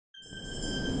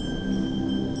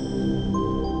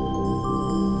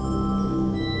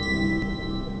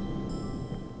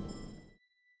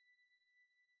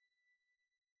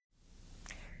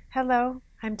Hello,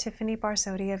 I'm Tiffany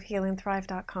Barsotti of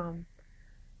healingthrive.com.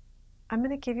 I'm going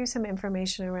to give you some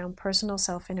information around personal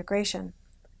self-integration,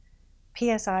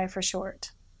 PSI for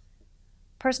short.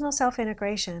 Personal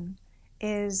self-integration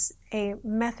is a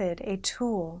method, a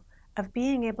tool of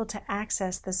being able to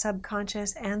access the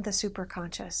subconscious and the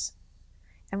superconscious.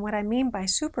 And what I mean by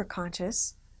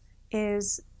superconscious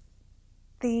is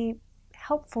the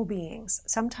helpful beings,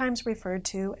 sometimes referred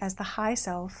to as the high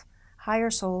self, higher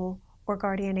soul, or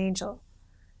guardian angel,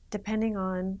 depending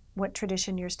on what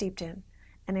tradition you're steeped in.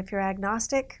 And if you're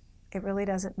agnostic, it really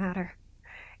doesn't matter.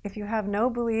 If you have no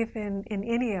belief in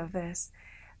any of this,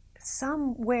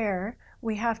 somewhere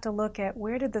we have to look at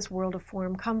where did this world of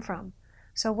form come from.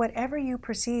 So whatever you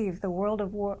perceive the world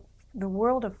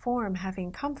of form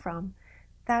having come from,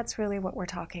 that's really what we're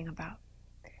talking about.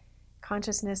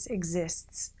 Consciousness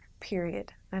exists,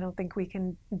 period. I don't think we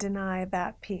can deny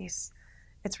that piece.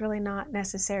 It's really not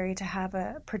necessary to have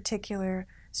a particular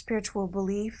spiritual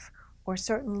belief or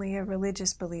certainly a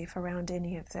religious belief around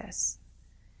any of this.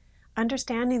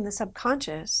 Understanding the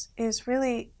subconscious is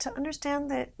really to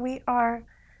understand that we are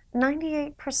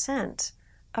 98%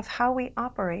 of how we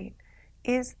operate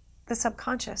is the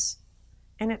subconscious.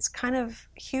 And it's kind of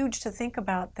huge to think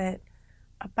about that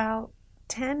about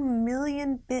 10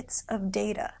 million bits of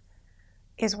data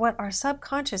is what our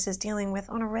subconscious is dealing with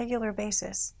on a regular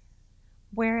basis.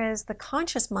 Whereas the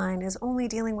conscious mind is only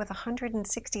dealing with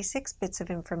 166 bits of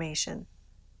information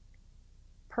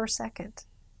per second.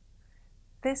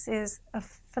 This is a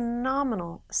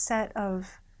phenomenal set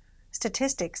of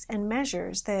statistics and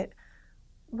measures that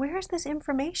where is this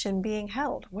information being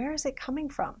held? Where is it coming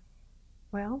from?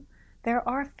 Well, there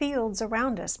are fields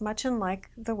around us, much in like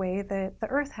the way that the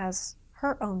Earth has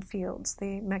her own fields,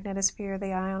 the magnetosphere,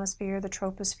 the ionosphere, the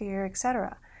troposphere,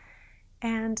 etc.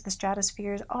 And the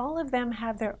stratospheres, all of them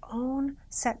have their own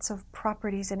sets of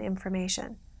properties and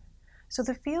information. So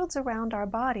the fields around our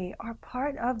body are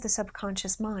part of the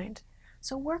subconscious mind.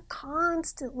 So we're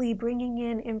constantly bringing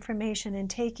in information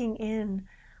and taking in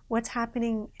what's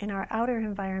happening in our outer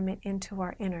environment into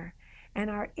our inner. And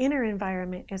our inner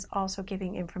environment is also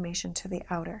giving information to the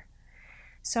outer.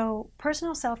 So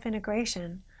personal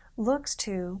self-integration looks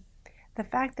to the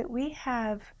fact that we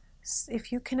have,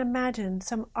 if you can imagine,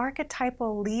 some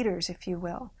archetypal leaders, if you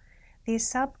will, these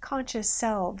subconscious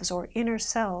selves or inner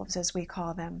selves as we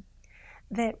call them,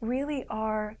 that really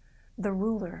are the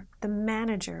ruler, the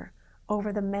manager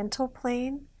over the mental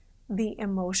plane, the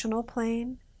emotional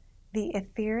plane, the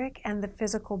etheric, and the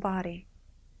physical body.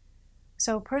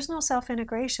 So personal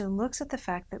self-integration looks at the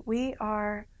fact that we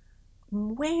are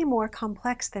way more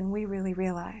complex than we really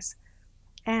realize.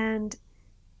 And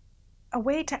a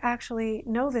way to actually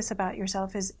know this about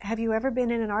yourself is, have you ever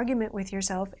been in an argument with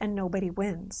yourself and nobody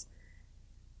wins?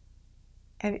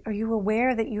 Are you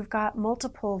aware that you've got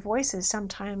multiple voices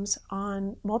sometimes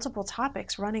on multiple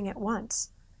topics running at once?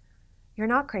 You're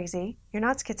not crazy. You're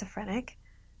not schizophrenic.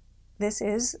 These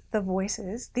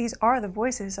are the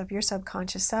voices of your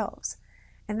subconscious selves.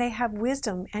 And they have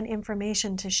wisdom and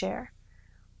information to share.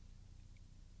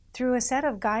 Through a set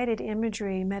of guided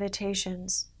imagery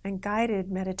meditations and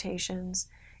guided meditations,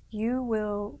 you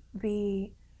will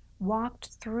be walked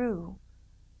through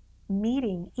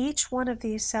meeting each one of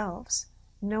these selves,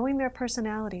 knowing their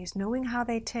personalities, knowing how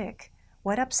they tick,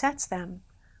 what upsets them,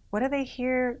 what are they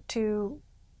here to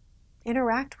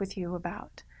interact with you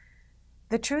about.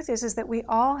 The truth is that we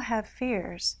all have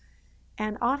fears,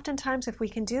 and oftentimes if we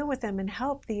can deal with them and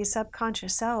help these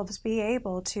subconscious selves be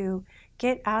able to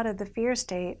get out of the fear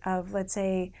state of, let's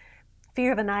say,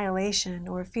 fear of annihilation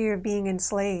or fear of being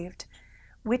enslaved,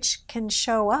 which can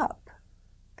show up.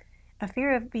 A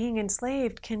fear of being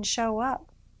enslaved can show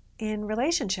up in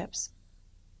relationships.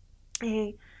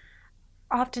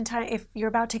 Oftentimes, if you're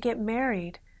about to get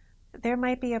married, there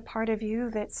might be a part of you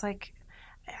that's like,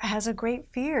 has a great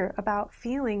fear about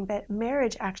feeling that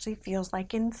marriage actually feels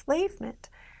like enslavement.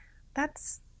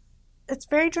 It's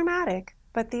very dramatic,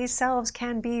 but these selves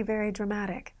can be very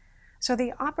dramatic. So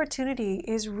the opportunity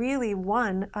is really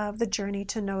one of the journey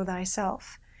to know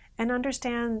thyself and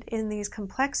understand in these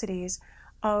complexities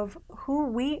of who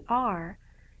we are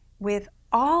with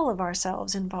all of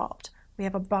ourselves involved. We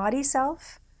have a body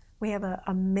self, we have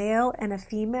a male and a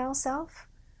female self,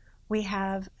 we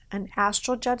have an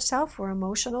astral judge self or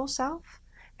emotional self,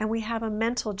 and we have a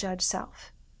mental judge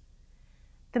self.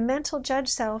 The mental judge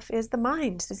self is the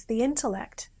mind, it's the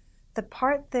intellect, the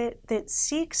part that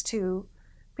seeks to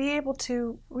be able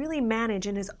to really manage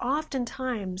and is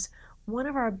oftentimes one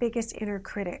of our biggest inner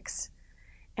critics.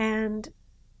 And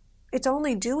it's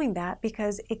only doing that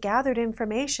because it gathered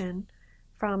information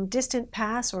from distant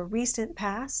past or recent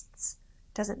pasts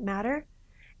doesn't matter.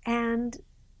 And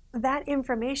that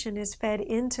information is fed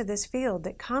into this field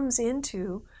that comes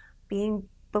into being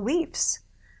beliefs.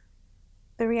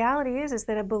 The reality is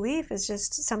that a belief is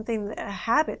just something, a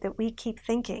habit that we keep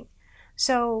thinking.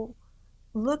 So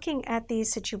looking at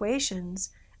these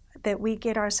situations that we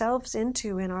get ourselves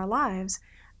into in our lives,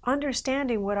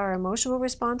 understanding what our emotional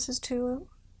responses to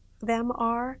them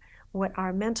are, what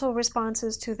our mental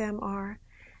responses to them are,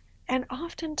 and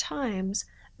oftentimes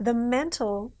the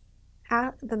mental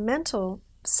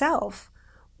self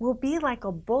will be like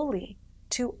a bully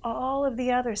to all of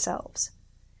the other selves.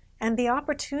 And the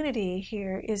opportunity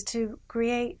here is to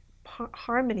create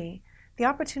harmony. The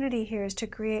opportunity here is to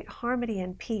create harmony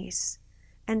and peace,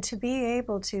 and to be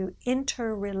able to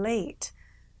interrelate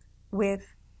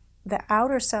with the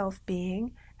outer self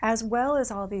being as well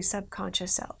as all these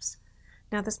subconscious selves.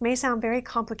 Now, this may sound very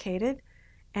complicated,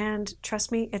 and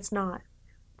trust me, it's not.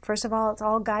 First of all, it's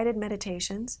all guided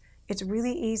meditations. It's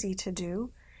really easy to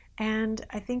do. And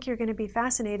I think you're going to be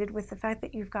fascinated with the fact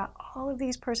that you've got all of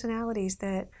these personalities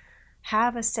that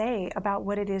have a say about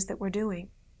what it is that we're doing.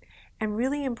 And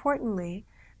really importantly,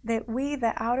 that we,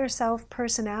 the outer self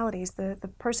personalities, the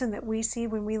person that we see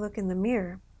when we look in the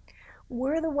mirror,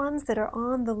 we're the ones that are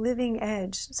on the living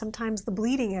edge, sometimes the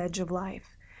bleeding edge of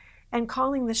life, and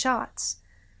calling the shots.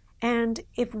 And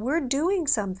if we're doing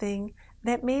something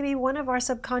that maybe one of our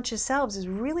subconscious selves is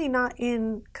really not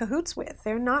in cahoots with,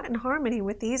 they're not in harmony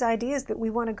with these ideas that we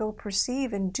want to go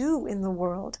perceive and do in the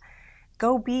world,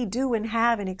 go be, do, and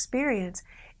have and experience,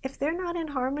 if they're not in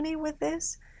harmony with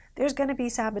this, there's going to be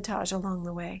sabotage along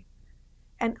the way.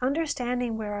 And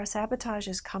understanding where our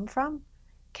sabotages come from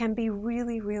can be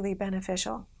really, really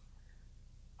beneficial.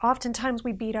 Oftentimes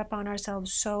we beat up on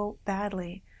ourselves so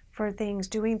badly for things,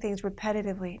 doing things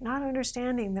repetitively, not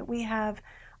understanding that we have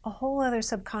a whole other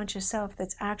subconscious self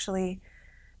that's actually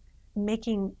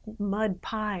making mud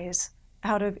pies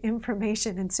out of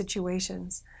information and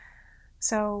situations.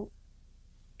 So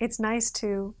it's nice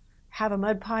to have a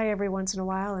mud pie every once in a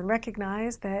while and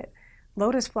recognize that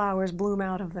lotus flowers bloom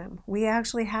out of them. We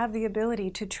actually have the ability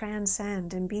to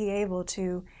transcend and be able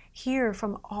to hear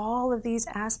from all of these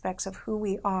aspects of who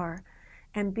we are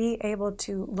and be able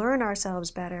to learn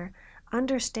ourselves better,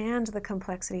 understand the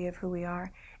complexity of who we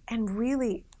are, and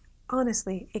really,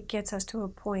 honestly, it gets us to a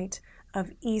point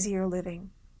of easier living.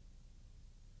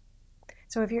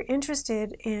 So if you're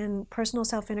interested in personal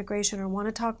self-integration or want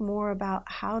to talk more about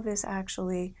how this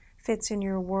actually fits in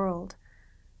your world,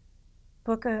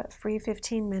 book a free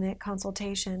 15-minute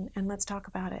consultation and let's talk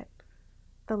about it.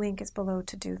 The link is below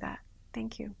to do that.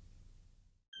 Thank you.